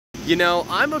You know,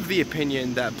 I'm of the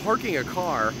opinion that parking a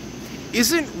car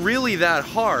isn't really that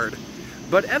hard,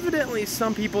 but evidently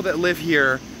some people that live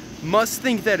here must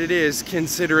think that it is,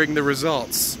 considering the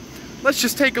results. Let's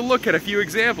just take a look at a few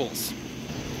examples.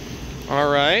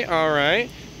 All right,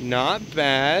 not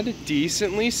bad,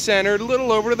 decently centered, a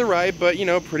little over to the right, but you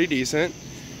know, pretty decent.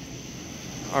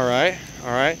 All right,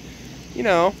 you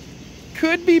know,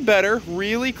 could be better,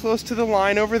 really close to the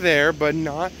line over there, but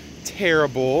not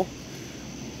terrible.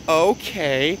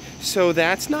 Okay, so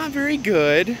that's not very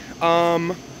good.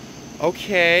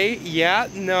 Okay, yeah,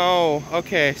 no.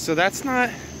 Okay, so that's not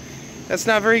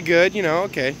very good, you know.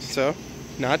 Okay, so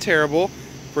not terrible,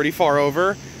 pretty far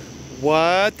over.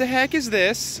 What the heck is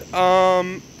this?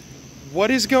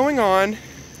 What is going on?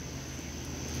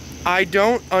 I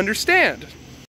don't understand.